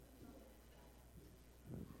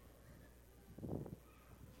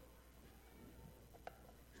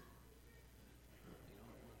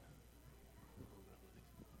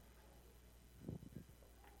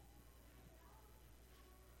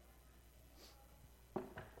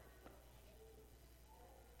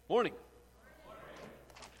Morning.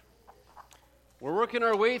 We're working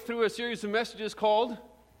our way through a series of messages called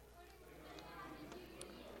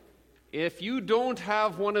If You Don't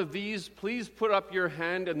Have One of These, Please Put Up Your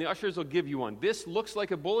Hand and the ushers will give you one. This looks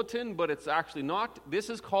like a bulletin, but it's actually not. This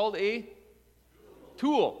is called a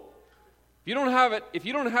tool. If you don't have it, if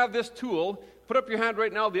you don't have this tool, put up your hand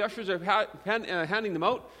right now. The ushers are handing them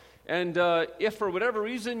out. And if for whatever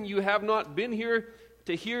reason you have not been here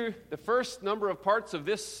to hear the first number of parts of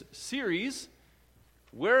this series,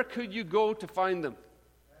 where could you go to find them?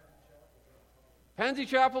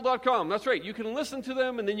 PansyChapel.com. That's right. You can listen to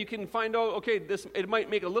them and then you can find out, okay, it might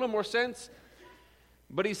make a little more sense.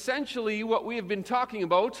 But essentially what we have been talking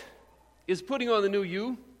about is putting on the new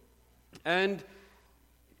you. And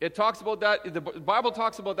it talks about that, the Bible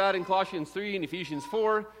talks about that in Colossians 3 and Ephesians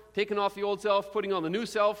 4, taking off the old self, putting on the new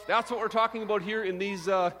self. That's what we're talking about here in this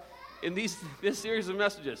series of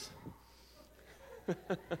messages.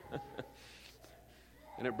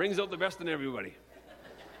 And it brings out the best in everybody.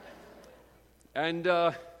 And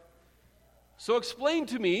so explain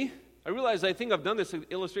to me, I think I've done this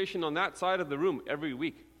illustration on that side of the room every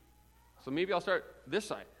week. So maybe I'll start this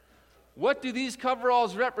side. What do these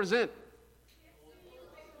coveralls represent?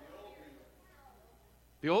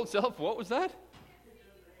 The old self, what was that?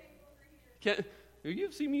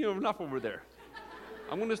 You've seen me enough over there.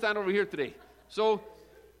 I'm going to stand over here today. So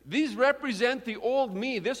these represent the old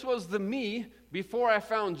me. This was the me before I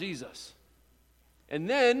found Jesus. And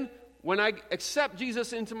then when I accept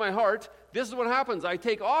Jesus into my heart, this is what happens. I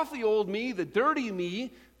take off the old me, the dirty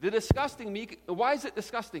me, the disgusting me. Why is it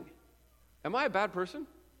disgusting? Am I a bad person?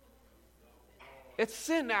 It's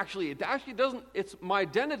sin, actually. It actually doesn't, it's my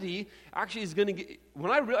identity actually is going to get,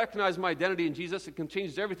 when I recognize my identity in Jesus, it can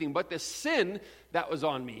change everything. But the sin that was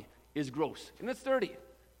on me is gross, and it's dirty.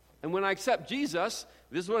 And when I accept Jesus,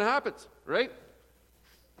 this is what happens, right?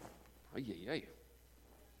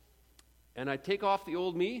 And I take off the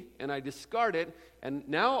old me, and I discard it, and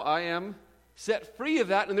now I am set free of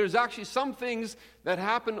that. And there's actually some things that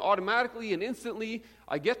happen automatically and instantly.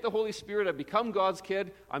 I get the Holy Spirit, I become God's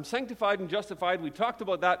kid, I'm sanctified and justified. We talked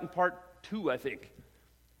about that in part 2, I think.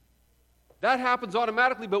 That happens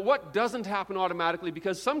automatically, but what doesn't happen automatically?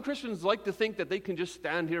 Because some Christians like to think that they can just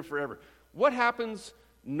stand here forever. What happens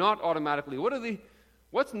not automatically?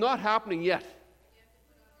 What's not happening yet?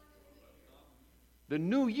 The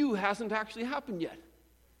new you hasn't actually happened yet.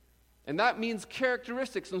 And that means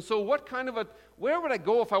characteristics. And so where would I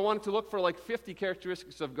go if I wanted to look for like 50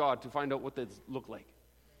 characteristics of God to find out what they look like?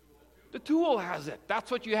 The tool has it.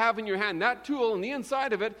 That's what you have in your hand. That tool on the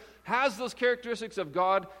inside of it has those characteristics of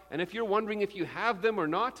God. And if you're wondering if you have them or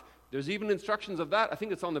not, there's even instructions of that. I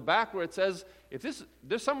think it's on the back where it says,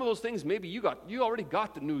 there's some of those things maybe you already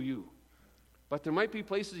got the new you. But there might be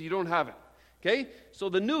places you don't have it. Okay? So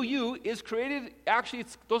the new you is created, actually,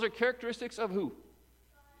 those are characteristics of who?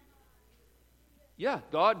 Yeah,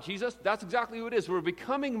 God, Jesus, that's exactly who it is. We're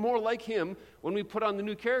becoming more like Him when we put on the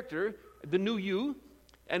new character, the new you.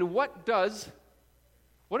 And what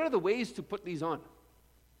are the ways to put these on?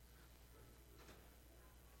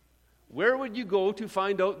 Where would you go to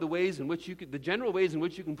find out the general ways in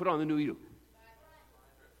which you can put on the new you?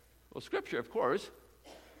 Well, Scripture, of course.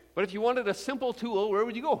 But if you wanted a simple tool, where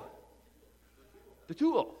would you go? The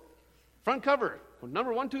tool. Front cover.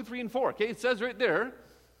 Number 1, 2, 3, and 4. Okay, it says right there.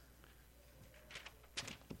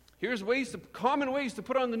 Here's common ways to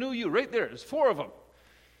put on the new you. Right there. There's 4 of them.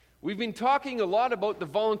 We've been talking a lot about the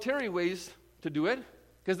voluntary ways to do it,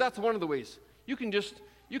 because that's one of the ways. You can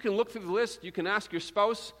look through the list. You can ask your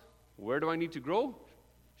spouse, where do I need to grow?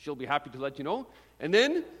 She'll be happy to let you know. And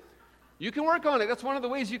then you can work on it. That's one of the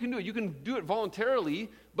ways you can do it. You can do it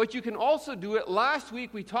voluntarily, but you can also do it. Last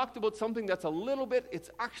week we talked about something that's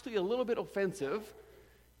it's actually a little bit offensive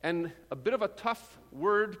and a bit of a tough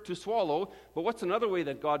word to swallow. But what's another way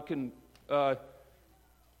that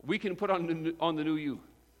we can put on the new you?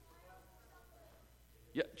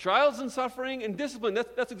 Yeah, trials and suffering and discipline.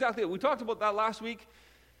 That's exactly it. We talked about that last week.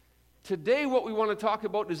 Today what we want to talk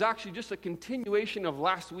about is actually just a continuation of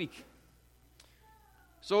last week.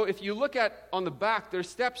 So if you look on the back, there's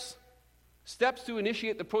steps to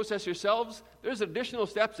initiate the process yourselves. There's additional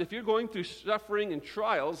steps. If you're going through suffering and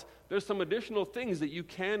trials, there's some additional things that you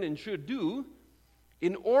can and should do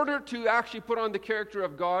in order to actually put on the character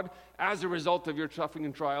of God as a result of your suffering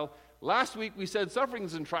and trial. Last week we said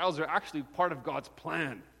sufferings and trials are actually part of God's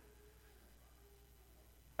plan.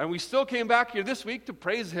 And we still came back here this week to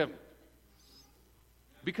praise Him.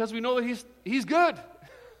 Because we know that He's good.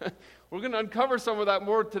 We're going to uncover some of that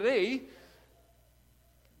more today.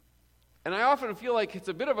 And I often feel like it's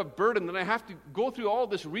a bit of a burden that I have to go through all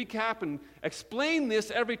this recap and explain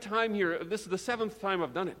this every time here. This is the 7th time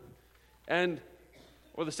I've done it.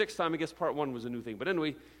 Or the 6th time, I guess part 1 was a new thing. But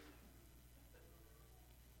anyway,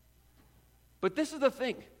 but this is the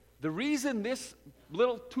thing. The reason this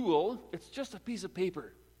little tool, it's just a piece of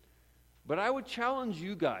paper. But I would challenge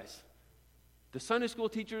you guys, the Sunday school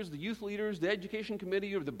teachers, the youth leaders, the education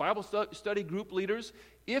committee, or the Bible study group leaders,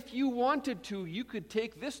 if you wanted to, you could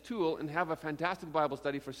take this tool and have a fantastic Bible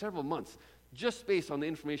study for several months, just based on the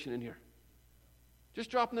information in here. Just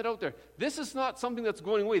dropping it out there. This is not something that's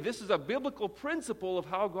going away. This is a biblical principle of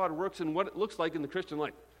how God works and what it looks like in the Christian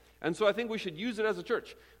life. And so I think we should use it as a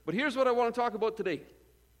church. But here's what I want to talk about today.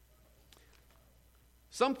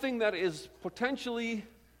 Something that is potentially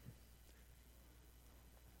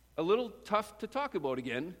a little tough to talk about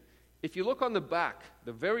again. If you look on the back,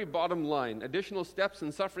 the very bottom line, additional steps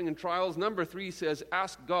in suffering and trials, number 3 says,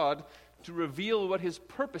 ask God to reveal what his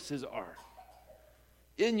purposes are.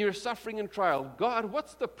 In your suffering and trial, God,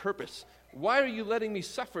 what's the purpose? Why are you letting me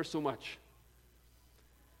suffer so much?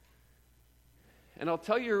 And I'll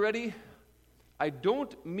tell you already, I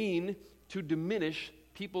don't mean to diminish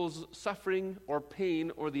people's suffering or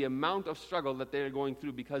pain or the amount of struggle that they're going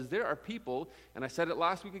through, because there are people, and I said it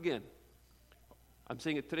last week again, I'm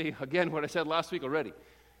saying it today again, what I said last week already.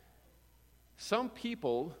 Some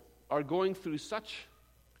people are going through such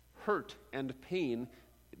hurt and pain,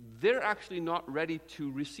 they're actually not ready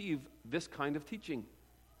to receive this kind of teaching.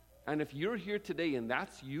 And if you're here today and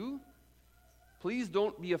that's you, please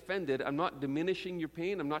don't be offended. I'm not diminishing your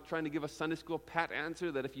pain. I'm not trying to give a Sunday school pat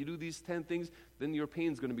answer that if you do these 10 things, then your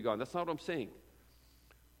pain's going to be gone. That's not what I'm saying.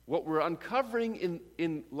 What we're uncovering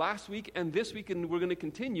in last week and this week, and we're going to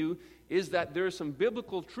continue, is that there are some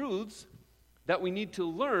biblical truths that we need to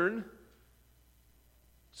learn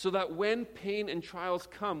so that when pain and trials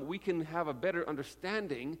come, we can have a better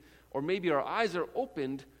understanding, or maybe our eyes are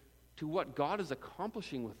opened to what God is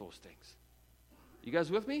accomplishing with those things. You guys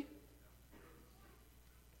with me?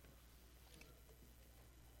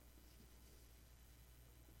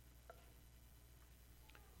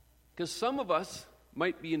 Because some of us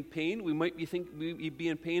might be in pain. We might be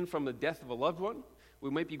in pain from the death of a loved one. We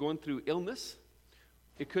might be going through illness.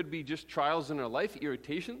 It could be just trials in our life,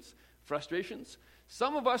 irritations, frustrations.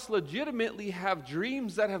 Some of us legitimately have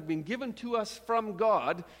dreams that have been given to us from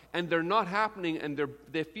God, and they're not happening, and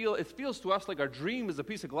it feels to us like our dream is a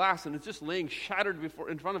piece of glass, and it's just laying shattered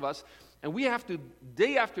in front of us, and we have to,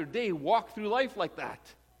 day after day, walk through life like that.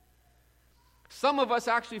 Some of us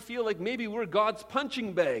actually feel like maybe we're God's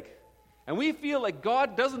punching bag. And we feel like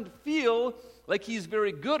God doesn't feel like he's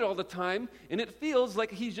very good all the time, and it feels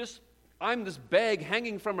like I'm this bag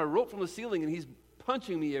hanging from a rope from the ceiling, and he's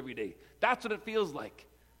punching me every day. That's what it feels like.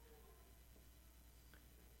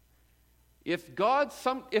 If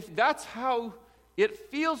that's how it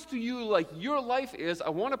feels to you like your life is, I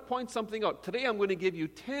want to point something out. Today I'm going to give you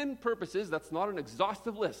 10 purposes. That's not an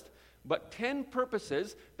exhaustive list, but 10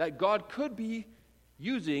 purposes that God could be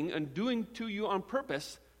using and doing to you on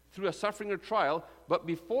purpose through a suffering or trial. But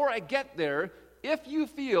before I get there, if you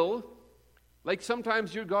feel like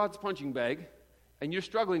sometimes you're God's punching bag and you're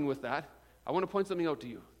struggling with that, I want to point something out to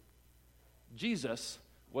you. Jesus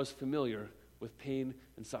was familiar with pain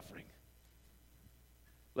and suffering.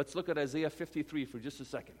 Let's look at Isaiah 53 for just a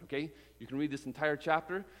second, okay? You can read this entire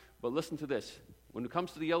chapter, but listen to this. When it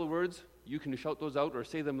comes to the yellow words, you can shout those out or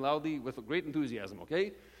say them loudly with great enthusiasm,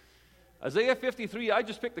 okay? Isaiah 53, I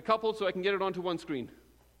just picked a couple so I can get it onto one screen.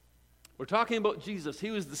 We're talking about Jesus.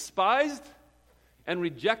 He was despised and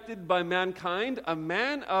rejected by mankind, a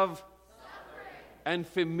man of suffering and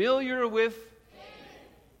familiar with pain.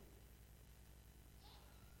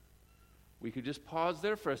 We could just pause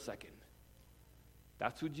there for a second.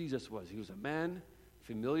 That's who Jesus was. He was a man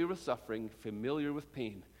familiar with suffering, familiar with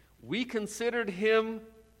pain. We considered him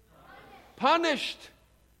punished.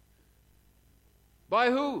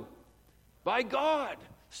 By who? By God.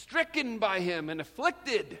 Stricken by him and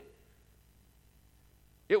afflicted.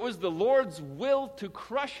 It was the Lord's will to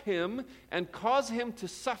crush him and cause him to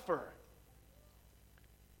suffer.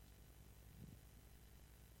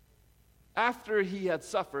 After he had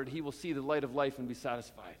suffered, he will see the light of life and be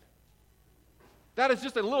satisfied. That is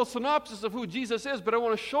just a little synopsis of who Jesus is, but I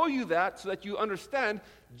want to show you that so that you understand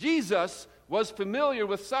Jesus was familiar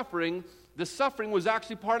with suffering. The suffering was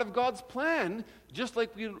actually part of God's plan, just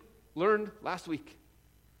like we learned last week.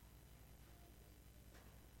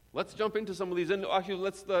 Let's jump into some of these. And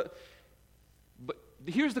actually, but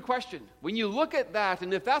here's the question. When you look at that,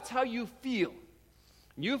 and if that's how you feel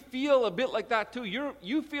a bit like that too,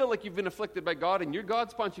 you feel like you've been afflicted by God, and you're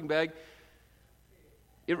God's punching bag,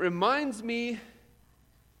 It reminds me,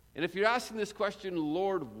 and if you're asking this question,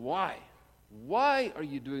 Lord, why? Why are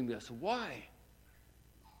you doing this? Why?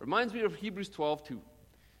 Reminds me of Hebrews 12:2. It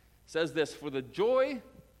says this, for the joy,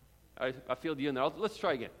 I feel you in there. Let's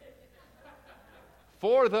try again.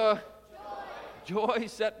 For the joy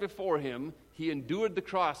set before him, he endured the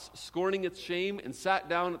cross, scorning its shame, and sat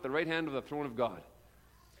down at the right hand of the throne of God.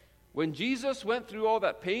 When Jesus went through all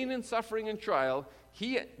that pain and suffering and trial,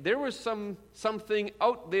 there was something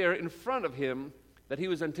out there in front of him that he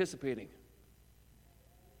was anticipating.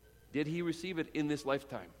 Did he receive it in this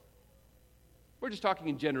lifetime? We're just talking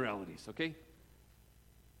in generalities, okay?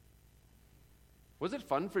 Was it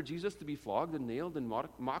fun for Jesus to be flogged and nailed and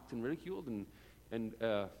mocked and ridiculed and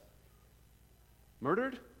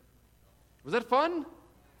murdered? Was that fun?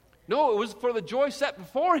 No, it was for the joy set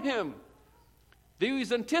before him. He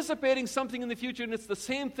was anticipating something in the future, and it's the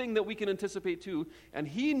same thing that we can anticipate too. And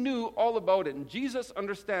he knew all about it. And Jesus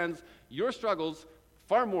understands your struggles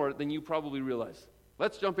far more than you probably realize.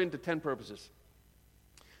 Let's jump into 10 purposes.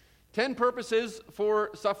 10 purposes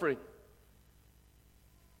for suffering.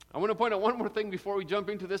 I want to point out one more thing before we jump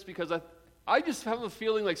into this, because I just have a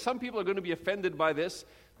feeling like some people are going to be offended by this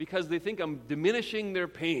because they think I'm diminishing their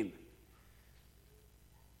pain.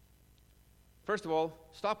 First of all,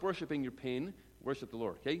 stop worshiping your pain. Worship the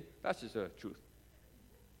Lord, okay? That's just the truth.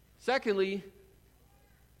 Secondly,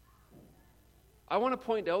 I want to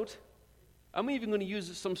point out, I'm even going to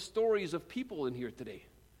use some stories of people in here today.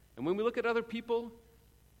 And when we look at other people,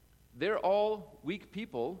 they're all weak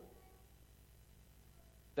people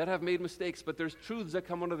that have made mistakes, but there's truths that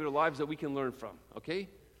come out of their lives that we can learn from, okay?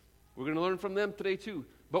 We're going to learn from them today too.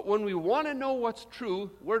 But when we want to know what's true,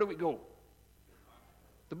 where do we go?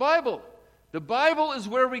 The Bible. The Bible is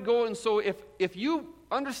where we go, and so if you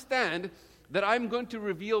understand that I'm going to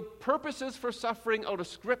reveal purposes for suffering out of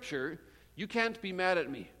Scripture, you can't be mad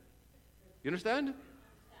at me. You understand?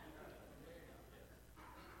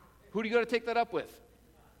 Who do you got to take that up with?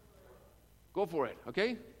 Go for it,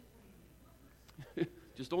 okay?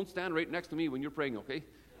 Just don't stand right next to me when you're praying, okay?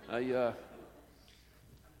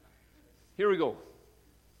 Here we go.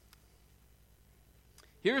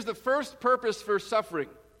 Here's the first purpose for suffering.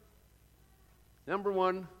 Number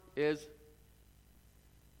one is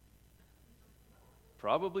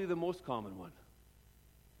probably the most common one.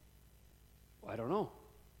 Well, I don't know.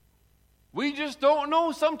 We just don't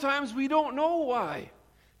know. Sometimes we don't know why.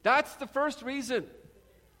 That's the first reason.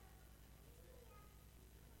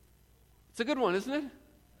 It's a good one, isn't it?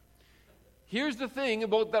 Here's the thing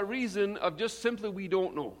about that reason of just simply we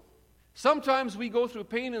don't know. Sometimes we go through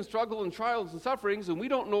pain and struggle and trials and sufferings, and we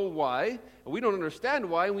don't know why, and we don't understand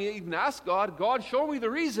why, and we even ask God, God, show me the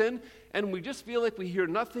reason, and we just feel like we hear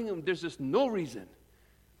nothing, and there's just no reason.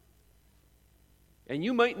 And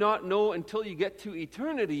you might not know until you get to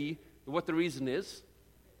eternity what the reason is,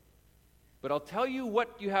 but I'll tell you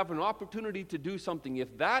what, you have an opportunity to do something.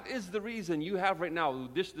 If that is the reason you have right now,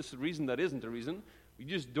 this is the reason that isn't the reason, you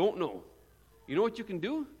just don't know. You know what you can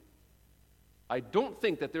do? I don't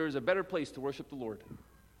think that there is a better place to worship the Lord.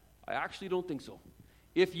 I actually don't think so.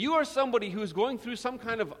 If you are somebody who's going through some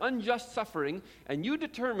kind of unjust suffering, and you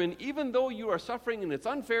determine, even though you are suffering and it's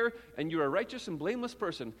unfair, and you're a righteous and blameless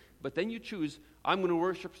person, but then you choose, I'm going to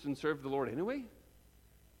worship and serve the Lord anyway?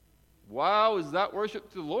 Wow, is that worship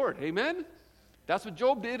to the Lord? Amen? That's what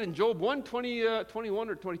Job did in Job 1, 21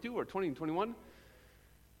 or 22, or 20 and 21.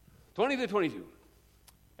 20 to 22.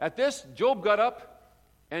 At this, Job got up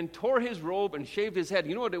and tore his robe and shaved his head.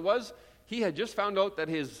 You know what it was? He had just found out that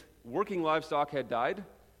his working livestock had died,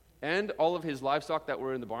 and all of his livestock that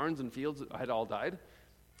were in the barns and fields had all died.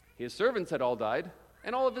 His servants had all died,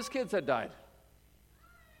 and all of his kids had died.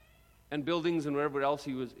 And buildings and whatever else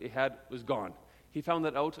he had was gone. He found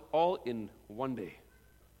that out all in one day.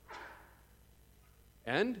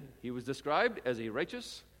 And he was described as a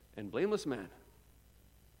righteous and blameless man.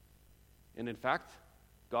 And in fact,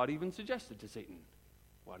 God even suggested to Satan,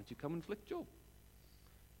 why don't you come and afflict Job?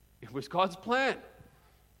 It was God's plan.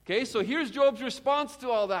 Okay, so here's Job's response to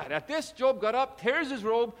all that. At this, Job got up, tears his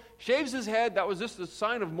robe, shaves his head. That was just a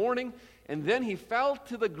sign of mourning. And then he fell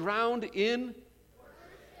to the ground in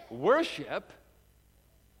worship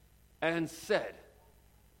and said,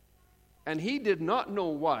 and he did not know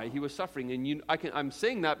why he was suffering. And I'm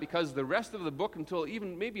saying that because the rest of the book, until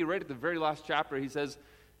even maybe right at the very last chapter, he says,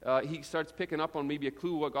 he starts picking up on maybe a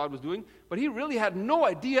clue what God was doing. But he really had no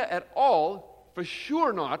idea at all, for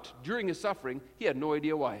sure not during his suffering. He had no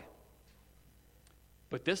idea why.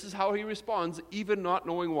 But this is how he responds, even not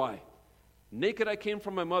knowing why. Naked I came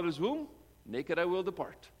from my mother's womb, naked I will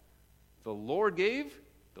depart. The Lord gave,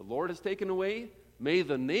 the Lord has taken away. May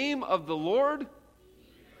the name of the Lord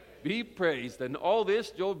be praised. And all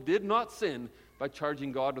this, Job did not sin by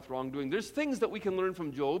charging God with wrongdoing. There's things that we can learn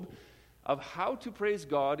from Job of how to praise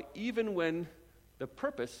God even when the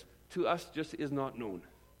purpose to us just is not known.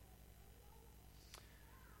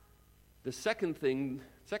 The second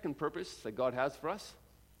purpose that God has for us,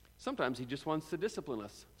 sometimes he just wants to discipline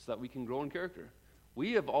us so that we can grow in character.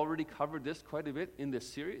 We have already covered this quite a bit in this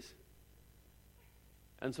series.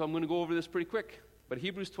 And so I'm going to go over this pretty quick. But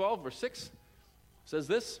Hebrews 12, verse 6 says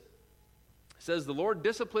this. It says, the Lord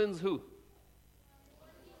disciplines who?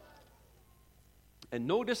 And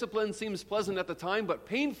no discipline seems pleasant at the time, but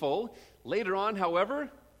painful. Later on, however,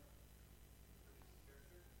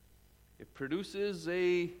 it produces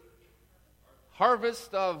a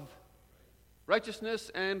harvest of righteousness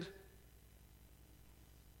and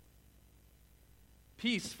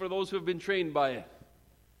peace for those who have been trained by it.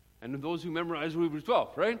 And those who memorize Hebrews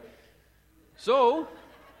 12, right? So,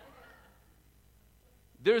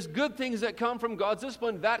 there's good things that come from God's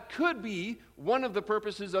discipline. That could be one of the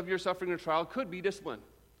purposes of your suffering or trial, could be discipline.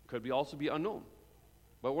 Could also be unknown.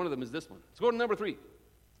 But one of them is discipline. Let's go to number 3.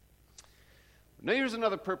 Now here's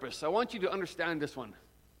another purpose. I want you to understand this one.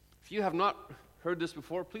 If you have not heard this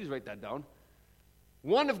before, please write that down.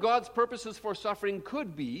 One of God's purposes for suffering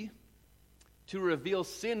could be to reveal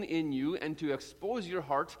sin in you and to expose your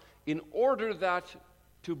heart in order that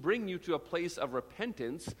to bring you to a place of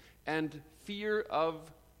repentance and fear of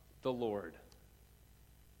the Lord.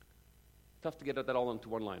 Tough to get that all into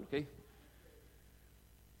one line, okay?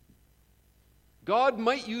 God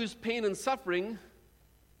might use pain and suffering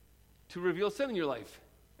to reveal sin in your life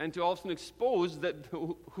and to also expose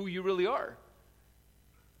who you really are.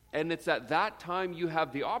 And it's at that time you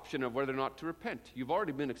have the option of whether or not to repent. You've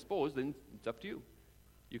already been exposed, and it's up to you.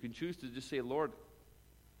 You can choose to just say, Lord,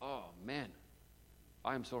 oh man,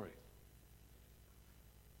 I am sorry.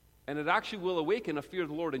 And it actually will awaken a fear of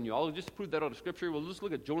the Lord in you. I'll just prove that out of Scripture. We'll just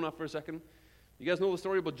look at Jonah for a second. You guys know the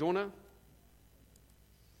story about Jonah?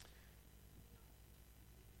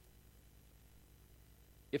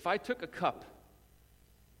 If I took a cup,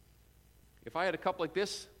 if I had a cup like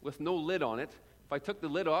this with no lid on it, if I took the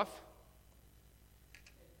lid off,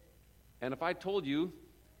 and if I told you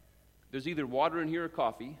there's either water in here or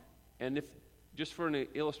coffee, and if, just for an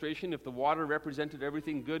illustration, if the water represented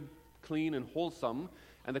everything good, clean, and wholesome,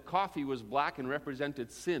 and the coffee was black and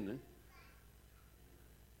represented sin,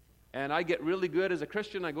 and I get really good as a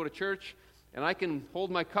Christian, I go to church, and I can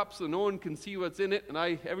hold my cup so no one can see what's in it, and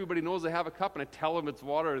everybody knows I have a cup, and I tell them it's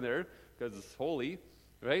water in there, because it's holy,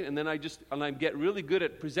 right? And then I get really good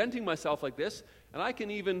at presenting myself like this, and I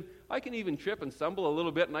can even trip and stumble a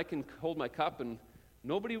little bit, and I can hold my cup, and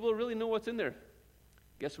nobody will really know what's in there.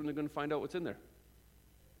 Guess when they're going to find out what's in there?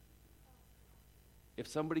 If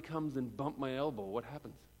somebody comes and bump my elbow, what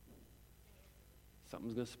happens?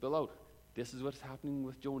 Something's going to spill out. This is what's happening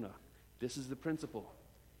with Jonah. This is the principle.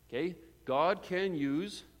 Okay? God can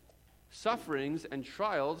use sufferings and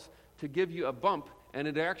trials to give you a bump, and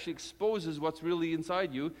it actually exposes what's really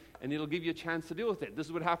inside you, and it'll give you a chance to deal with it. This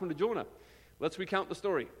is what happened to Jonah. Let's recount the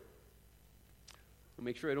story. I'll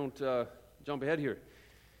make sure I don't jump ahead here.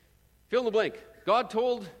 Fill in the blank. God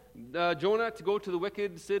told Jonah to go to the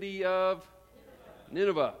wicked city of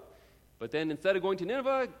Nineveh. But then instead of going to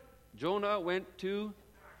Nineveh, Jonah went to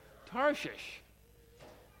Tarshish.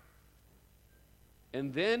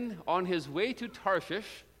 And then on his way to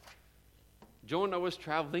Tarshish, Jonah was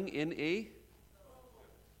traveling in a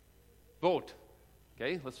boat.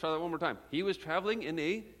 Okay, let's try that one more time. He was traveling in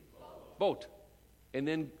a boat. And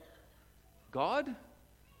then God,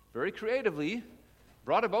 very creatively,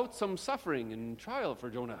 brought about some suffering and trial for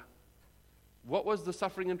Jonah. What was the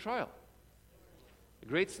suffering and trial? A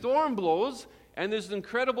great storm blows, and there's an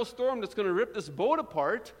incredible storm that's going to rip this boat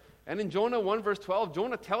apart. And in Jonah 1 verse 12,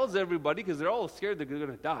 Jonah tells everybody, because they're all scared they're going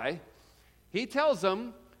to die, he tells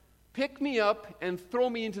them, "Pick me up and throw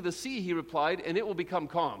me into the sea," he replied, "and it will become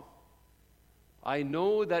calm. I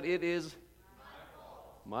know that it is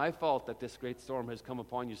my fault that this great storm has come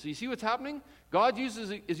upon you." So you see what's happening? God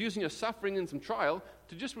is using a suffering and some trial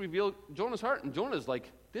to just reveal Jonah's heart. And Jonah's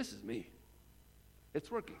like, this is me. It's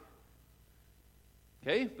working.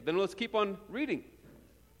 Okay, but then let's keep on reading.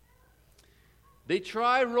 They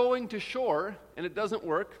try rowing to shore, and it doesn't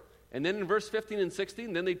work. And then in verse 15 and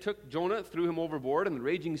 16, then they took Jonah, threw him overboard, and the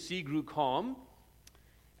raging sea grew calm.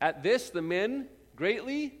 At this, the men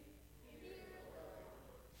greatly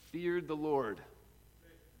feared the Lord.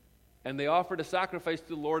 And they offered a sacrifice to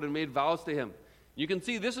the Lord and made vows to him. You can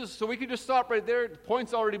see this is, so we could just stop right there. The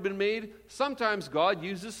point's already been made. Sometimes God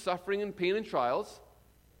uses suffering and pain and trials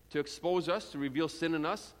to expose us, to reveal sin in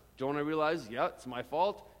us. Jonah realized, yeah, it's my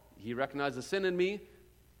fault. He recognized the sin in me.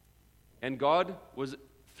 And God was,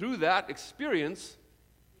 through that experience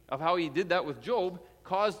of how he did that with Job,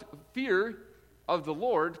 caused fear of the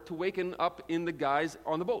Lord to waken up in the guys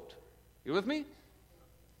on the boat. You with me?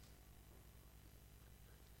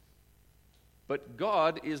 But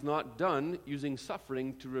God is not done using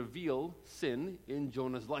suffering to reveal sin in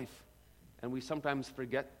Jonah's life. And we sometimes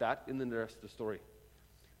forget that in the rest of the story.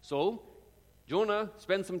 So, Jonah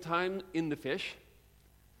spends some time in the fish,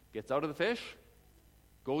 gets out of the fish,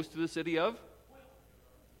 goes to the city of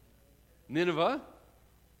Nineveh.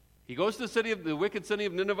 He goes to the wicked city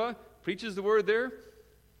of Nineveh, preaches the word there.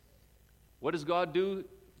 What does God do?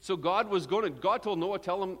 So God told Noah,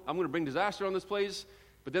 tell him, I'm going to bring disaster on this place.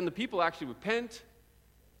 But then the people actually repent.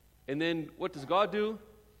 And then what does God do?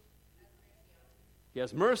 He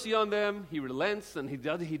has mercy on them. He relents, and he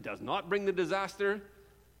does not bring the disaster.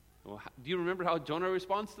 Well, do you remember how Jonah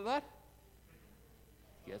responds to that?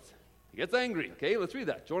 He gets angry. Okay, let's read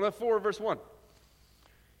that. Jonah 4, verse 1.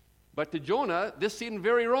 But to Jonah, this seemed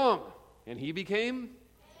very wrong, and he became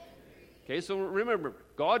angry. Okay, so remember,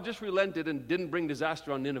 God just relented and didn't bring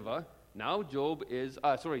disaster on Nineveh. Now Jonah is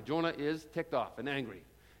ticked off and angry.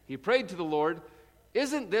 He prayed to the Lord,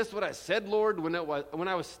 "Isn't this what I said, Lord, when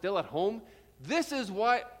I was still at home? This is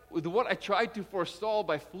what I tried to forestall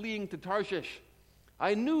by fleeing to Tarshish.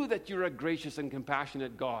 I knew that you're a gracious and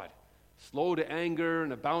compassionate God, slow to anger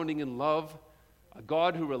and abounding in love, a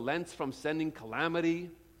God who relents from sending calamity.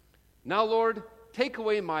 Now, Lord, take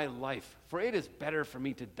away my life, for it is better for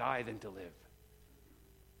me to die than to live."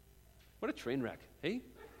 What a train wreck, hey?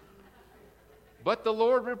 But the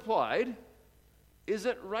Lord replied, "Is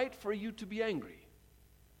it right for you to be angry?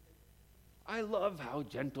 I love how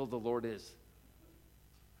gentle the Lord is."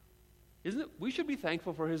 Isn't it? We should be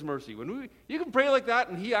thankful for his mercy. You can pray like that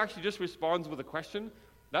and he actually just responds with a question.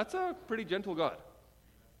 That's a pretty gentle God.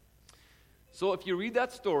 So if you read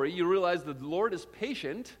that story, you realize that the Lord is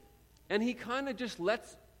patient, and he kind of just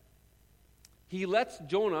lets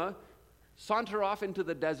Jonah saunter off into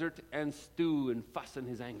the desert and stew and fuss in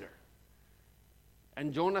his anger.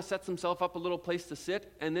 And Jonah sets himself up a little place to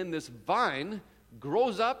sit, and then this vine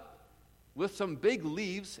grows up with some big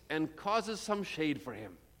leaves and causes some shade for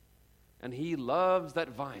him. And he loves that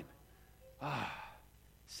vine.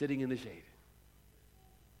 Sitting in the shade.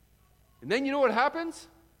 And then you know what happens?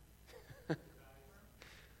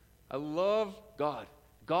 I love God.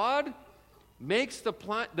 God makes the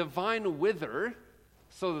vine wither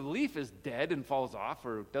so the leaf is dead and falls off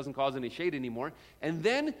or doesn't cause any shade anymore. And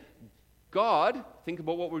then God, think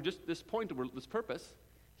about what this purpose,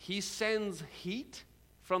 he sends heat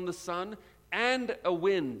from the sun and a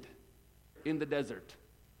wind in the desert.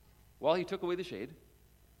 Well, he took away the shade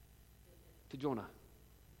to Jonah.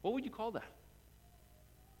 What would you call that?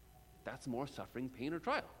 That's more suffering, pain, or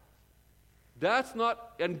trial. That's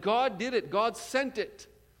not, and God did it. God sent it.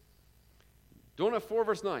 Jonah 4,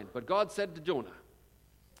 verse 9. But God said to Jonah,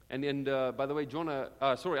 and by the way, Jonah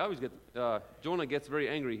gets very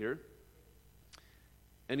angry here.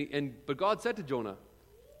 But God said to Jonah,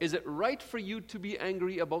 "Is it right for you to be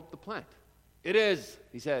angry about the plant?" "It is,"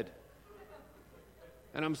 he said.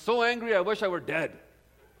 "And I'm so angry, I wish I were dead."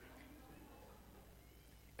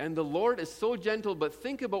 And the Lord is so gentle, but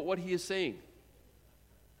think about what he is saying.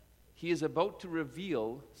 He is about to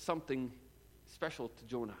reveal something special to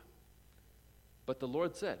Jonah. But the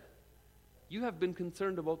Lord said, "You have been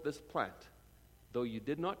concerned about this plant, though you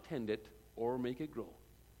did not tend it or make it grow.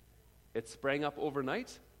 It sprang up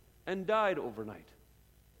overnight and died overnight."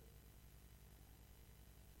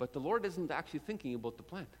 But the Lord isn't actually thinking about the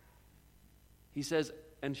plant. He says,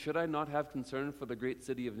 "And should I not have concern for the great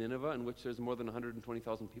city of Nineveh, in which there's more than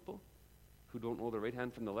 120,000 people who don't know the right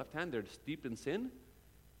hand from the left hand? They're steeped in sin.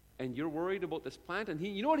 And you're worried about this plant?" And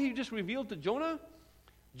you know what he just revealed to Jonah?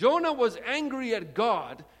 Jonah was angry at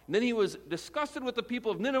God, and then he was disgusted with the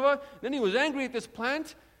people of Nineveh, then he was angry at this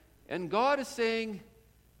plant, and God is saying,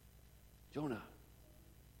 "Jonah,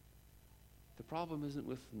 the problem isn't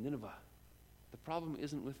with Nineveh. The problem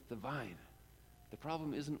isn't with the vine. The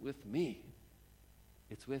problem isn't with me.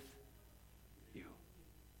 It's with you."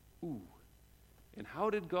 Ooh. And how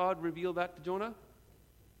did God reveal that to Jonah?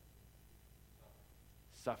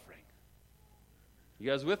 Suffering. You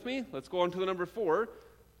guys with me? Let's go on to the number 4,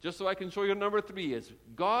 just so I can show you what number 3 is.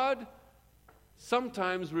 God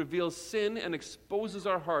sometimes reveals sin and exposes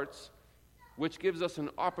our hearts, which gives us an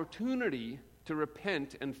opportunity to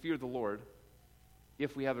repent and fear the Lord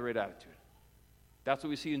if we have the right attitude. That's what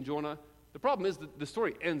we see in Jonah. The problem is that the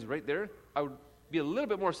story ends right there. I would be a little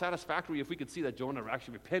bit more satisfactory if we could see that Jonah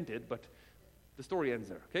actually repented, but the story ends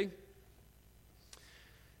there, okay?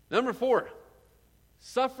 Number 4,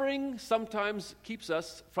 Suffering sometimes keeps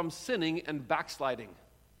us from sinning and backsliding.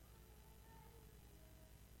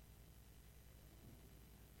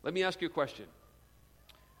 Let me ask you a question.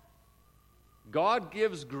 God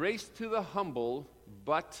gives grace to the humble,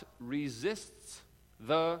 but resists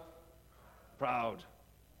the proud.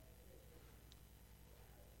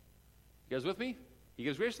 You guys with me? He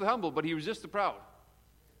gives grace to the humble, but he resists the proud.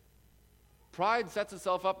 Pride sets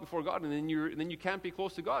itself up before God, and then you can't be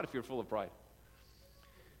close to God if you're full of pride.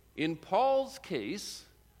 In Paul's case,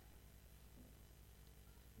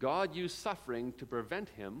 God used suffering to prevent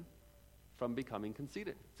him from becoming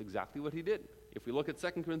conceited. It's exactly what he did. If we look at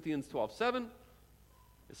 2 Corinthians 12:7,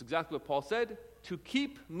 it's exactly what Paul said, to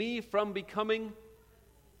keep me from becoming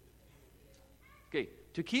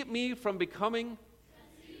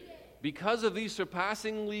because of these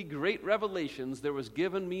surpassingly great revelations, there was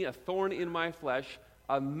given me a thorn in my flesh,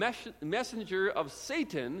 a messenger of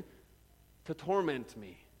Satan to torment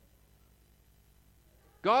me.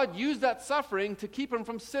 God used that suffering to keep him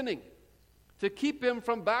from sinning, to keep him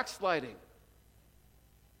from backsliding.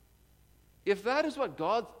 If that is what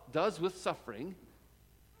God does with suffering,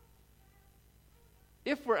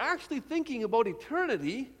 if we're actually thinking about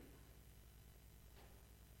eternity,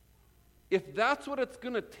 if that's what it's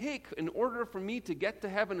going to take in order for me to get to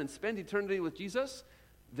heaven and spend eternity with Jesus,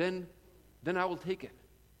 then I will take it.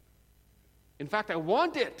 In fact, I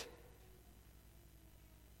want it.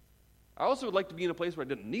 I also would like to be in a place where I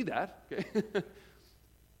didn't need that. Okay?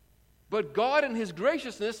 But God in his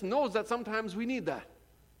graciousness knows that sometimes we need that.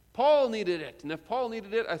 Paul needed it. And if Paul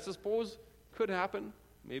needed it, I suppose could happen.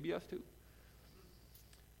 Maybe us too.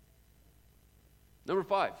 Number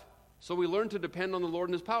 5. So we learn to depend on the Lord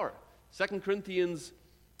and his power. 2 Corinthians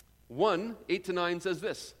 1:8-9 says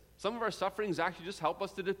this. Some of our sufferings actually just help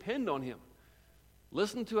us to depend on him.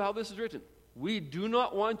 Listen to how this is written. We do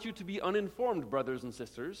not want you to be uninformed, brothers and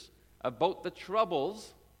sisters, about the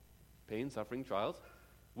troubles, pain, suffering, trials,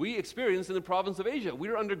 we experienced in the province of Asia. We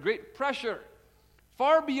were under great pressure,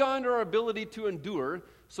 far beyond our ability to endure,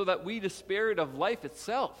 so that we despaired of life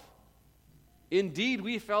itself. Indeed,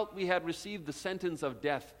 we felt we had received the sentence of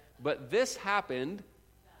death, but this happened.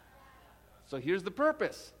 So here's the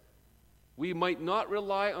purpose. We might not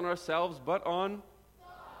rely on ourselves, but on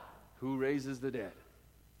who raises the dead.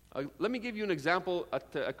 Let me give you an example,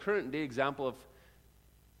 a current day example of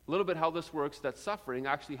a little bit how this works, that suffering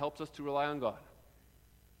actually helps us to rely on God.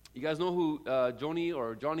 You guys know who Joni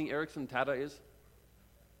Eareckson Tada is?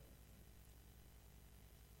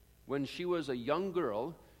 When she was a young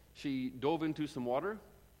girl, she dove into some water,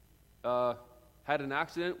 had an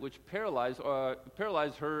accident which paralyzed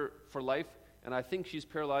her for life, and I think she's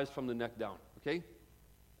paralyzed from the neck down. Okay,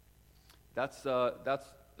 that's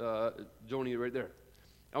Joni right there.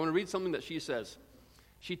 I want to read something that she says.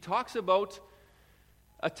 She talks about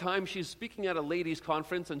a time she's speaking at a ladies'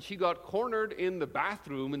 conference, and she got cornered in the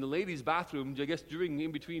ladies' bathroom, I guess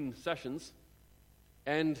in between sessions.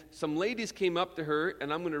 And some ladies came up to her,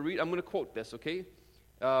 and I'm going to quote this, okay?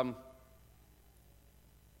 Oh,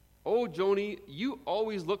 Joni, you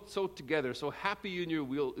always looked so together, so happy in your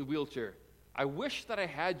wheelchair. I wish that I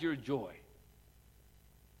had your joy.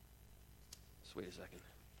 Just wait a second.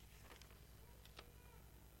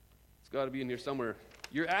 It's got to be in here somewhere.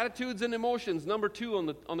 Your attitudes and emotions, number 2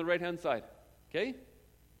 on the right-hand side. Okay?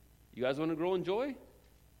 You guys want to grow in joy?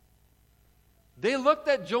 They looked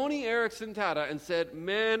at Joni Eareckson Tada and said,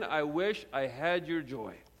 man, I wish I had your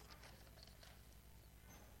joy.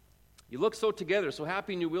 You look so together, so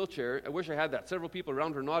happy in your wheelchair. I wish I had that. Several people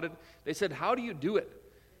around her nodded. They said, how do you do it?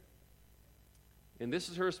 And this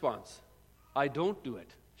is her response. I don't do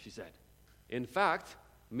it, she said. In fact,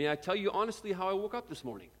 may I tell you honestly how I woke up this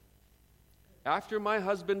morning? After my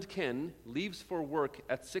husband Ken leaves for work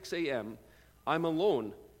at 6 a.m., I'm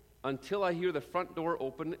alone until I hear the front door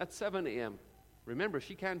open at 7 a.m. Remember,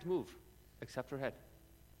 she can't move except her head.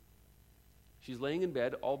 She's laying in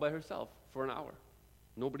bed all by herself for an hour.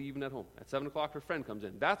 Nobody even at home. At 7 o'clock, her friend comes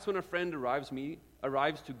in. That's when a friend arrives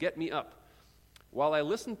to get me up. While I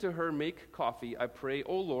listen to her make coffee, I pray,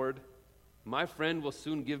 oh Lord, my friend will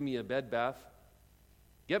soon give me a bed bath,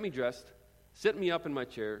 get me dressed, sit me up in my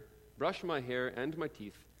chair, brush my hair and my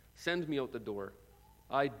teeth, send me out the door.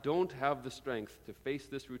 I don't have the strength to face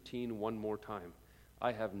this routine one more time.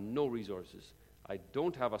 I have no resources. I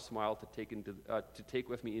don't have a smile to take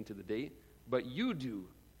with me into the day, but you do.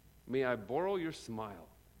 May I borrow your smile?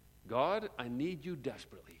 God, I need you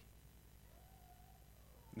desperately.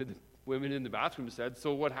 The women in the bathroom said,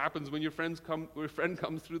 so what happens when your friend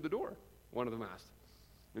comes through the door? One of them asked.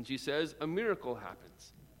 And she says, a miracle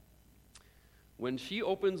happens. When she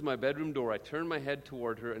opens my bedroom door, I turn my head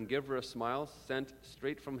toward her and give her a smile sent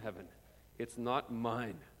straight from heaven. It's not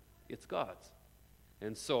mine, it's God's.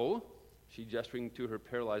 And so, she gesturing to her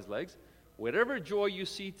paralyzed legs, whatever joy you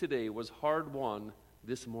see today was hard-won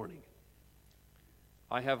this morning.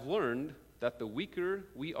 I have learned that the weaker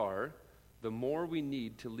we are, the more we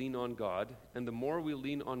need to lean on God, and the more we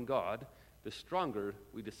lean on God, the stronger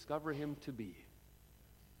we discover Him to be.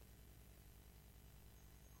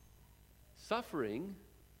 Suffering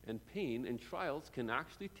and pain and trials can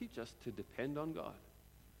actually teach us to depend on God.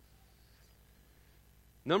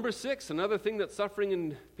 Number 6, another thing that suffering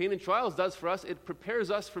and pain and trials does for us, it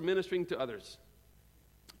prepares us for ministering to others.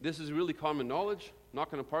 This is really common knowledge. I'm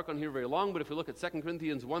not going to park on here very long, but if you look at 2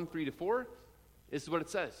 Corinthians 1:3-4, this is what it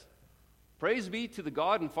says. Praise be to the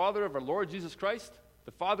God and Father of our Lord Jesus Christ,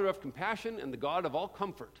 the Father of compassion and the God of all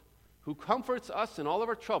comfort, who comforts us in all of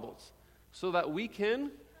our troubles, so that we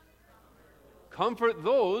can comfort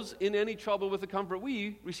those in any trouble with the comfort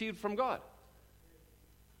we received from God.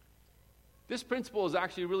 This principle is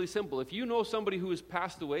actually really simple. If you know somebody who has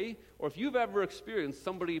passed away, or if you've ever experienced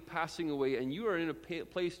somebody passing away and you are in a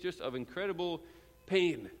place just of incredible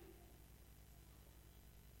pain,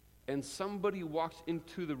 and somebody walks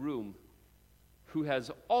into the room who has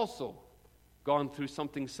also gone through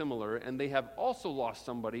something similar, and they have also lost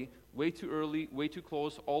somebody way too early, way too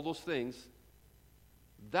close, all those things,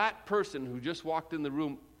 that person who just walked in the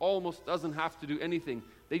room almost doesn't have to do anything.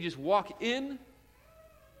 They just walk in,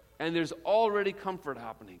 and there's already comfort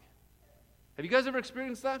happening. Have you guys ever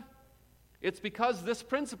experienced that? It's because this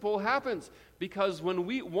principle happens. Because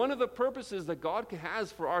one of the purposes that God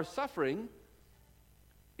has for our suffering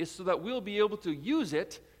is so that we'll be able to use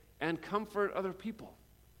it and comfort other people.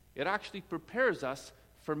 It actually prepares us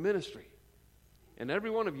for ministry. And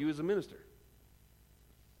every one of you is a minister.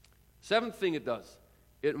 7th thing it does,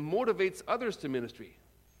 it motivates others to ministry.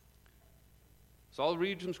 So I'll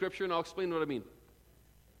read some scripture and I'll explain what I mean.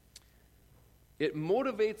 It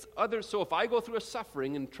motivates others. So if I go through a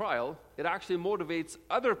suffering and trial, it actually motivates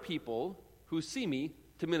other people who see me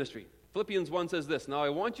to ministry. Philippians 1 says this, now I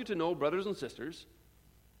want you to know, brothers and sisters,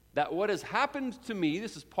 that what has happened to me,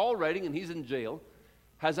 this is Paul writing and he's in jail,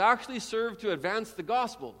 has actually served to advance the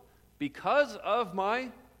gospel. Because of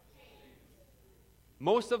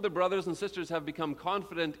most of the brothers and sisters have become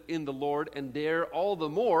confident in the Lord and dare all the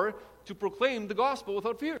more to proclaim the gospel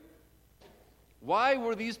without fear. Why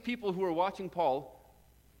were these people who were watching Paul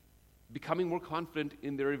becoming more confident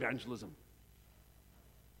in their evangelism?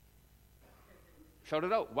 Shout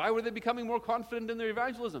it out. Why were they becoming more confident in their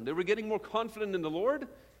evangelism? They were getting more confident in the Lord,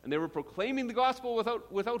 and they were proclaiming the gospel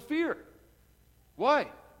without fear. Why?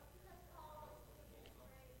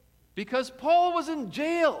 Because Paul was in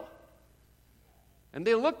jail. And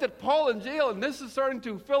they looked at Paul in jail, and this is starting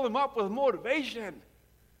to fill him up with motivation.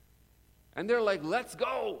 And they're like, let's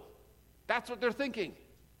go. That's what they're thinking.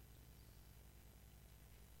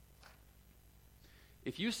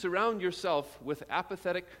 If you surround yourself with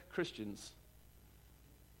apathetic Christians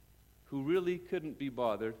who really couldn't be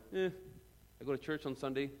bothered, I go to church on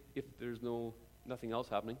Sunday if there's nothing else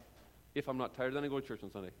happening. If I'm not tired, then I go to church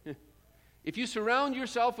on Sunday. If you surround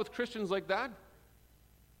yourself with Christians like that,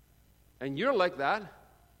 and you're like that,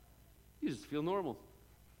 you just feel normal.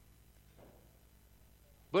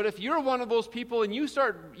 But if you're one of those people and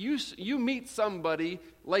you meet somebody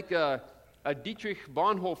like a Dietrich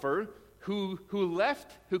Bonhoeffer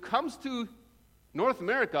who comes to North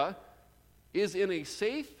America, is in a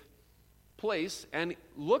safe place and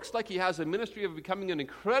looks like he has a ministry of becoming an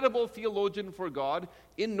incredible theologian for God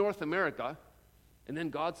in North America, and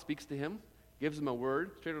then God speaks to him, gives him a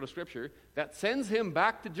word straight out of Scripture that sends him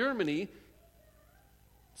back to Germany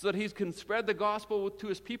so that he can spread the gospel to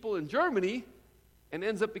his people in Germany and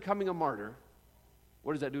ends up becoming a martyr.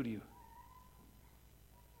 What does that do to you?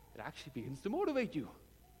 It actually begins to motivate you.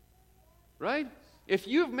 Right? If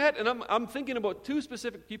you've met, and I'm thinking about 2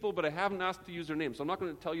 specific people, but I haven't asked to use their names, so I'm not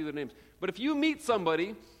going to tell you their names. But if you meet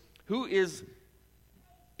somebody who is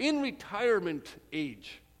in retirement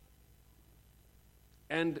age,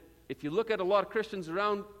 and if you look at a lot of Christians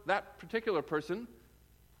around that particular person,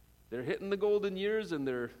 they're hitting the golden years and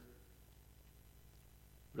they're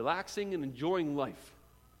relaxing and enjoying life.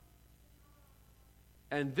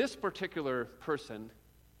 And this particular person,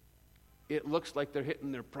 it looks like they're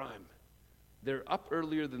hitting their prime. They're up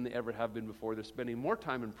earlier than they ever have been before. They're spending more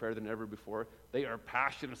time in prayer than ever before. They are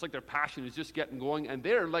passionate. It's like their passion is just getting going. And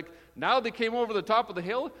they're like, now they came over the top of the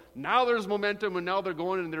hill. Now there's momentum, and now they're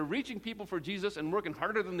going, and they're reaching people for Jesus and working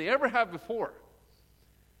harder than they ever have before.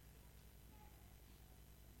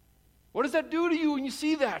 What does that do to you when you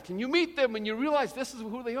see that? And you meet them, and you realize this is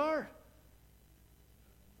who they are.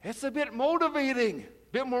 It's a bit motivating.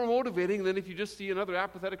 A bit more motivating than if you just see another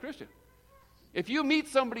apathetic Christian. If you meet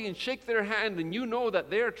somebody and shake their hand and you know that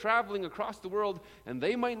they're traveling across the world and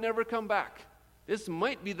they might never come back, this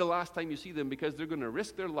might be the last time you see them because they're going to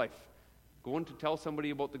risk their life going to tell somebody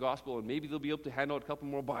about the gospel, and maybe they'll be able to hand out a couple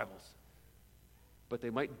more Bibles. But they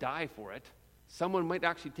might die for it. Someone might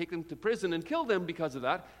actually take them to prison and kill them because of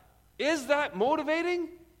that. Is that motivating?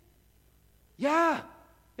 Yeah,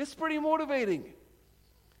 it's pretty motivating.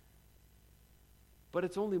 But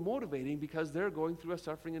it's only motivating because they're going through a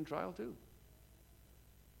suffering and trial too.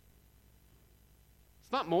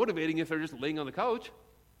 It's not motivating if they're just laying on the couch.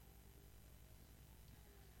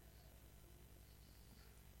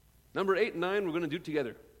 Number 8 and 9, we're going to do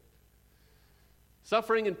together.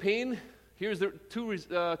 Suffering and pain. Here's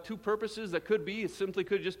the two purposes that could be. It simply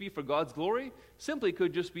could just be for God's glory. Simply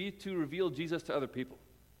could just be to reveal Jesus to other people.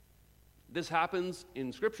 This happens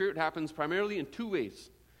in Scripture. It happens primarily in 2 ways.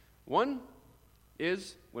 One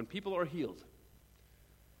is when people are healed.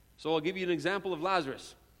 So I'll give you an example of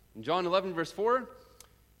Lazarus. In John 11, verse 4,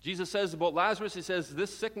 Jesus says about Lazarus, he says,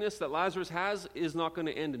 this sickness that Lazarus has is not going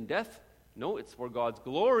to end in death. No, it's for God's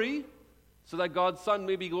glory, so that God's Son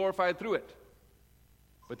may be glorified through it.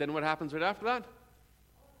 But then what happens right after that?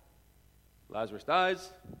 Lazarus dies.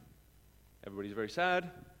 Everybody's very sad.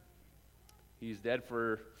 He's dead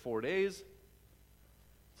for 4 days.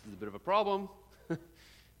 This is a bit of a problem.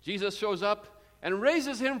 Jesus shows up and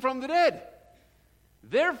raises him from the dead.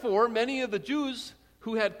 Therefore, many of the Jews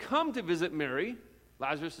who had come to visit Mary,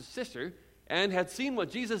 Lazarus' sister, and had seen what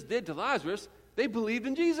Jesus did to Lazarus, they believed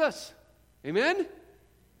in Jesus. Amen?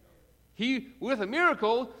 He, with a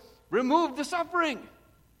miracle, removed the suffering.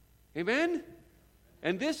 Amen?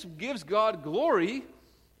 And this gives God glory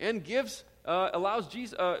and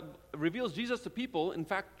reveals Jesus to people, in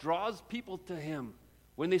fact, draws people to him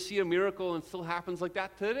when they see a miracle, and still happens like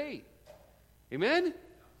that today. Amen?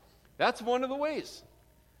 That's one of the ways.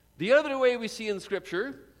 The other way we see in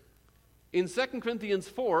Scripture, in 2 Corinthians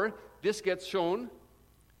 4, this gets shown,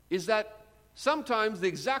 is that sometimes the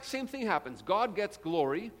exact same thing happens. God gets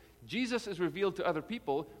glory. Jesus is revealed to other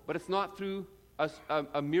people, but it's not through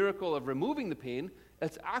a miracle of removing the pain.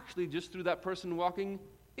 It's actually just through that person walking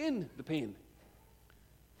in the pain.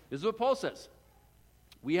 This is what Paul says.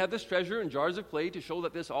 We have this treasure in jars of clay to show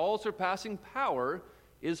that this all-surpassing power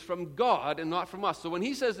is from God and not from us. So when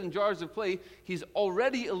he says in jars of clay, he's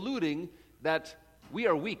already alluding that we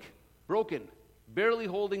are weak, broken, barely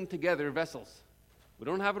holding together vessels. We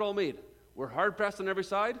don't have it all made. We're hard-pressed on every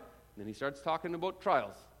side. And then he starts talking about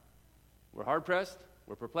trials. We're hard-pressed,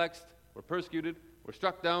 we're perplexed, we're persecuted, we're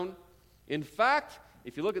struck down. In fact,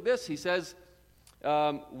 if you look at this, he says,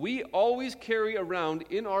 we always carry around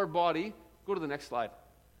in our body, go to the next slide.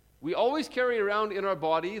 We always carry around in our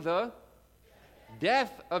body the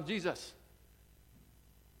death of Jesus.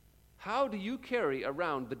 How do you carry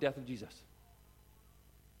around the death of Jesus?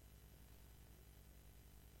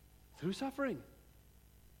 Through suffering.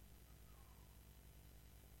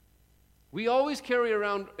 We always carry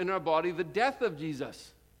around in our body the death of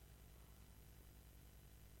Jesus.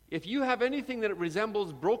 If you have anything that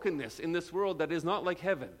resembles brokenness in this world that is not like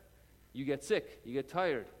heaven, you get sick, you get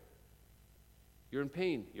tired, you're in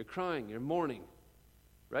pain, you're crying, you're mourning,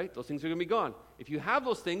 right? Those things are going to be gone. If you have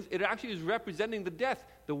those things, it actually is representing the death,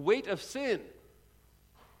 the weight of sin,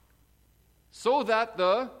 so that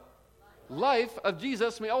the life of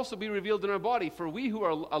Jesus may also be revealed in our body. For we who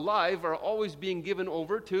are alive are always being given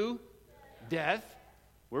over to death.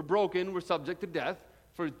 We're broken, we're subject to death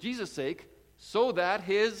for Jesus' sake, so that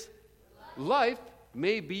his life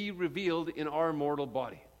may be revealed in our mortal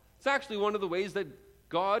body. It's actually one of the ways that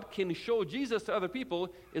God can show Jesus to other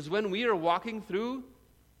people is when we are walking through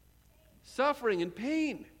suffering and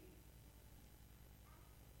pain.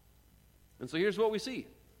 And so here's what we see.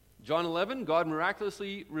 John 11, God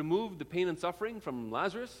miraculously removed the pain and suffering from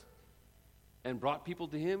Lazarus and brought people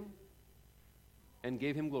to him and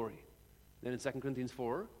gave him glory. Then in 2 Corinthians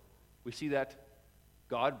 4, we see that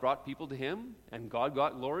God brought people to him and God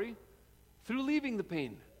got glory through leaving the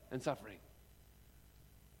pain and suffering.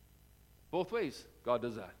 Both ways, God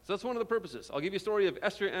does that. So that's one of the purposes. I'll give you a story of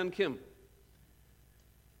Esther and Kim.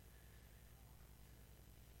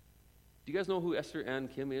 Do you guys know who Esther and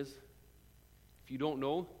Kim is? If you don't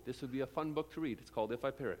know, this would be a fun book to read. It's called If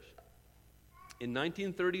I Perish. In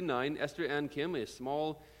 1939, Esther and Kim, a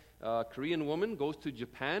small Korean woman, goes to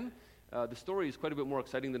Japan. The story is quite a bit more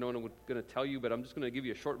exciting than what I'm going to tell you, but I'm just going to give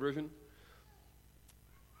you a short version.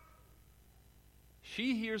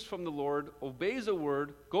 She hears from the Lord, obeys a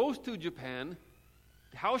word, goes to Japan.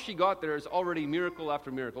 How she got there is already miracle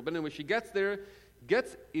after miracle. But anyway, she gets there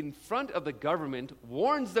gets in front of the government,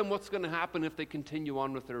 warns them what's going to happen if they continue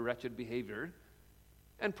on with their wretched behavior,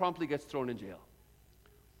 and promptly gets thrown in jail.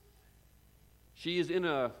 She is in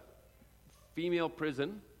a female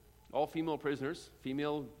prison, all female prisoners,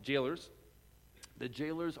 female jailers. The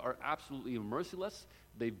jailers are absolutely merciless.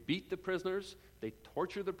 They beat the prisoners, they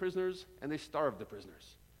torture the prisoners, and they starve the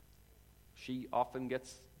prisoners. She often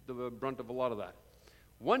gets the brunt of a lot of that.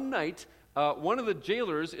 One night, one of the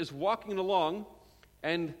jailers is walking along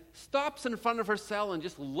and stops in front of her cell and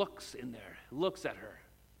just looks in there, looks at her.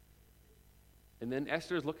 And then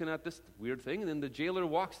Esther is looking at this weird thing, and then the jailer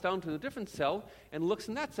walks down to a different cell and looks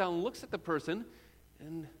in that cell and looks at the person,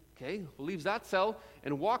 and leaves that cell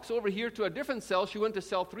and walks over here to a different cell. She went to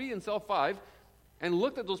cell 3 and cell 5 and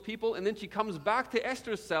looked at those people, and then she comes back to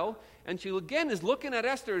Esther's cell, and she again is looking at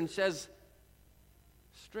Esther and says,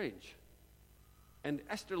 strange. And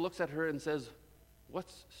Esther looks at her and says,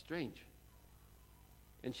 what's strange?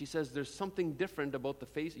 And she says, there's something different about the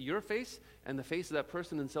face, your face, and the face of that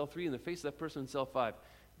person in cell 3 and the face of that person in cell 5.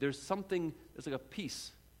 There's something, it's like a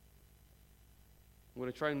peace. I'm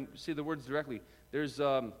going to try and say the words directly. There's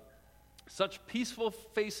such peaceful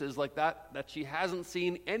faces like that she hasn't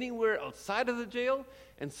seen anywhere outside of the jail,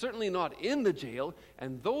 and certainly not in the jail.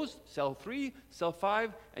 And those, cell 3, cell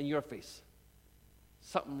 5, and your face.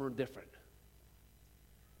 Something more different.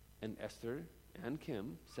 And Esther and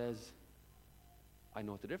Kim says, I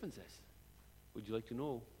know what the difference is. Would you like to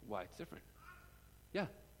know why it's different? Yeah.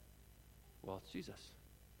 Well, it's Jesus.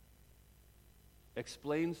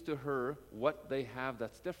 Explains to her what they have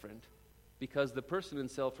that's different, because the person in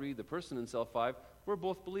cell 3, the person in cell 5, were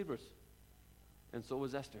both believers. And so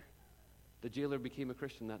was Esther. The jailer became a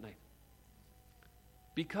Christian that night.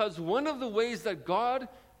 Because one of the ways that God,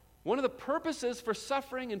 one of the purposes for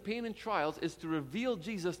suffering and pain and trials is to reveal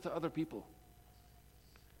Jesus to other people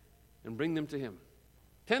and bring them to Him.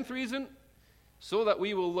 10th reason, so that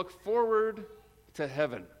we will look forward to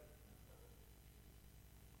heaven.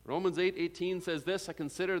 Romans 8:18 says this, I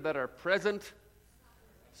consider that our present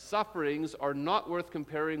sufferings are not worth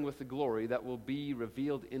comparing with the glory that will be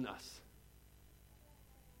revealed in us.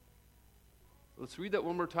 Let's read that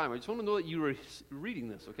one more time. I just want to know that you were reading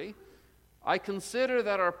this, okay? I consider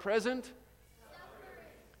that our present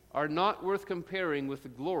are not worth comparing with the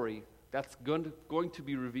glory that's going to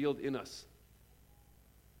be revealed in us.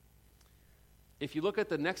 If you look at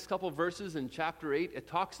the next couple verses in chapter 8, it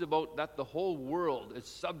talks about that the whole world is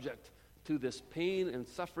subject to this pain and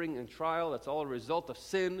suffering and trial. That's all a result of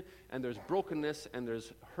sin, and there's brokenness, and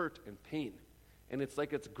there's hurt and pain. And it's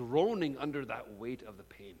like it's groaning under that weight of the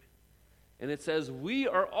pain. And it says, we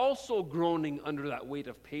are also groaning under that weight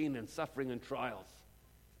of pain and suffering and trials.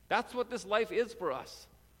 That's what this life is for us.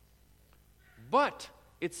 But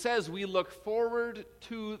it says we look forward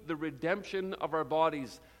to the redemption of our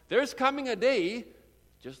bodies. There's coming a day,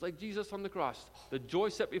 just like Jesus on the cross, the joy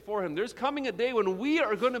set before Him. There's coming a day when we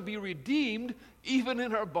are going to be redeemed even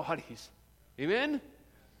in our bodies. Amen?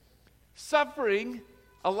 Suffering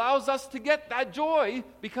allows us to get that joy,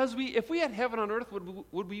 because if we had heaven on earth,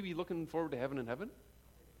 would we be looking forward to heaven in heaven?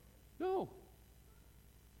 No.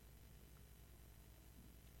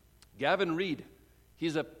 Gavin Reed,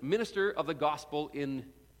 he's a minister of the gospel in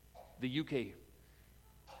the UK.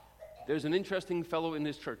 There's an interesting fellow in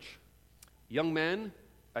his church. Young man,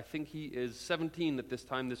 I think he is 17 at this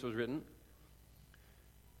time this was written,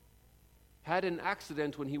 had an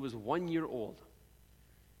accident when he was 1 year old.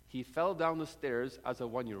 He fell down the stairs as a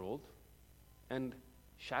 1-year-old and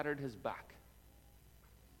shattered his back,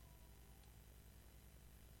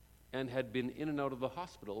 and had been in and out of the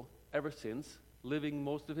hospital ever since, living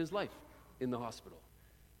most of his life in the hospital.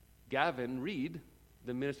 Gavin Reed,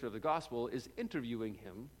 the minister of the gospel, is interviewing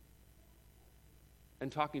him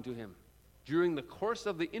and talking to him. During the course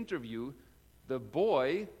of the interview, the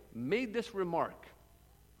boy made this remark: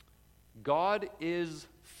 God is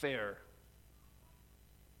fair.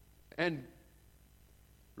 And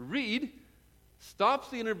Reed stops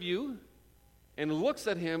the interview and looks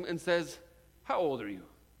at him and says, how old are you?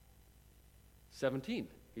 17,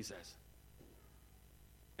 he says.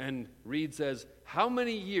 And Reed says, how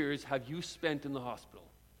many years have you spent in the hospital?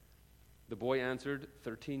 The boy answered,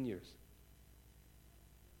 13 years.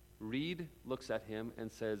 Reed looks at him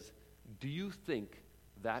and says, do you think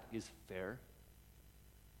that is fair?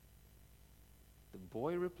 The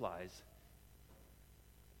boy replies,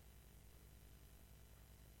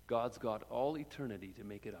 God's got all eternity to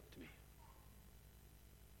make it up to me.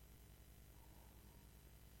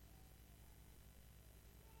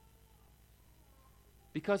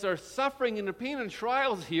 Because our suffering and the pain and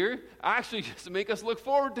trials here actually just make us look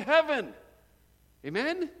forward to heaven.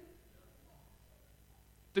 Amen?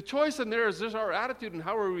 The choice in there is just our attitude and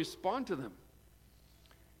how we respond to them.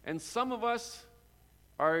 And some of us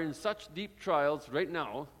are in such deep trials right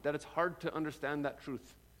now that it's hard to understand that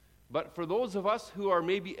truth. But for those of us who are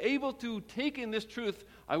maybe able to take in this truth,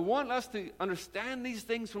 I want us to understand these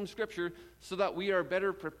things from Scripture so that we are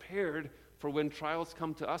better prepared for when trials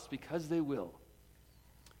come to us, because they will.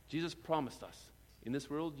 Jesus promised us, in this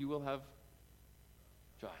world you will have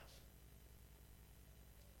trials.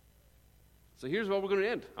 So here's what we're going to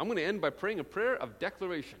end. I'm going to end by praying a prayer of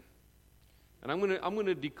declaration. And I'm going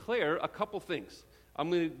to declare a couple things. I'm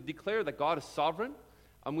going to declare that God is sovereign.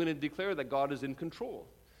 I'm going to declare that God is in control.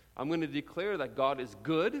 I'm going to declare that God is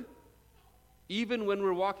good, even when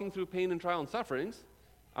we're walking through pain and trial and sufferings.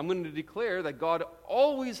 I'm going to declare that God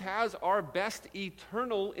always has our best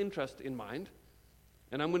eternal interest in mind.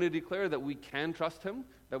 And I'm going to declare that we can trust Him,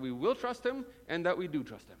 that we will trust Him, and that we do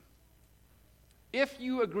trust Him. If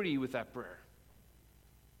you agree with that prayer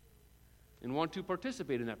and want to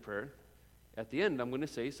participate in that prayer, at the end I'm going to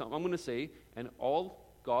say something. I'm going to say, and all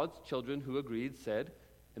God's children who agreed said,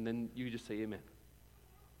 and then you just say amen.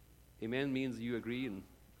 Amen means you agree, and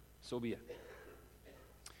so be it.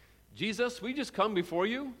 Jesus, we just come before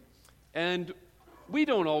you, and we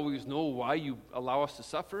don't always know why you allow us to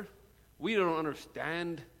suffer. We don't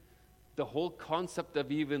understand the whole concept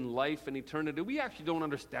of even life and eternity. We actually don't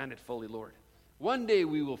understand it fully, Lord. One day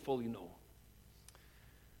we will fully know.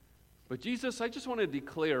 But Jesus, I just want to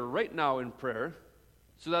declare right now in prayer,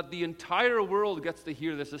 so that the entire world gets to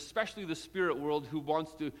hear this, especially the spirit world who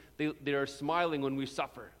wants to, they are smiling when we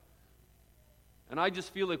suffer. And I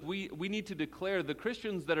just feel like we need to declare, the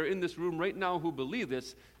Christians that are in this room right now who believe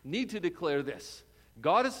this, need to declare this.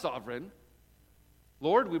 God is sovereign.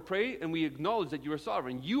 Lord, we pray and we acknowledge that you are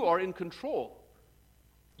sovereign. You are in control.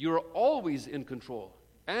 You are always in control.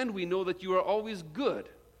 And we know that you are always good,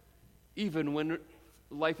 even when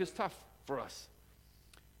life is tough for us.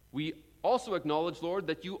 We also acknowledge, Lord,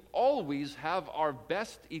 that you always have our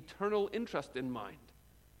best eternal interest in mind.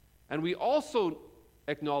 And we also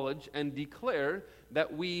acknowledge and declare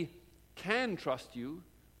that we can trust you,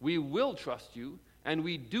 we will trust you, and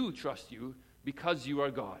we do trust you because you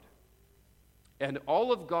are God. And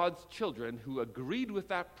all of God's children who agreed with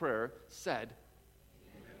that prayer said,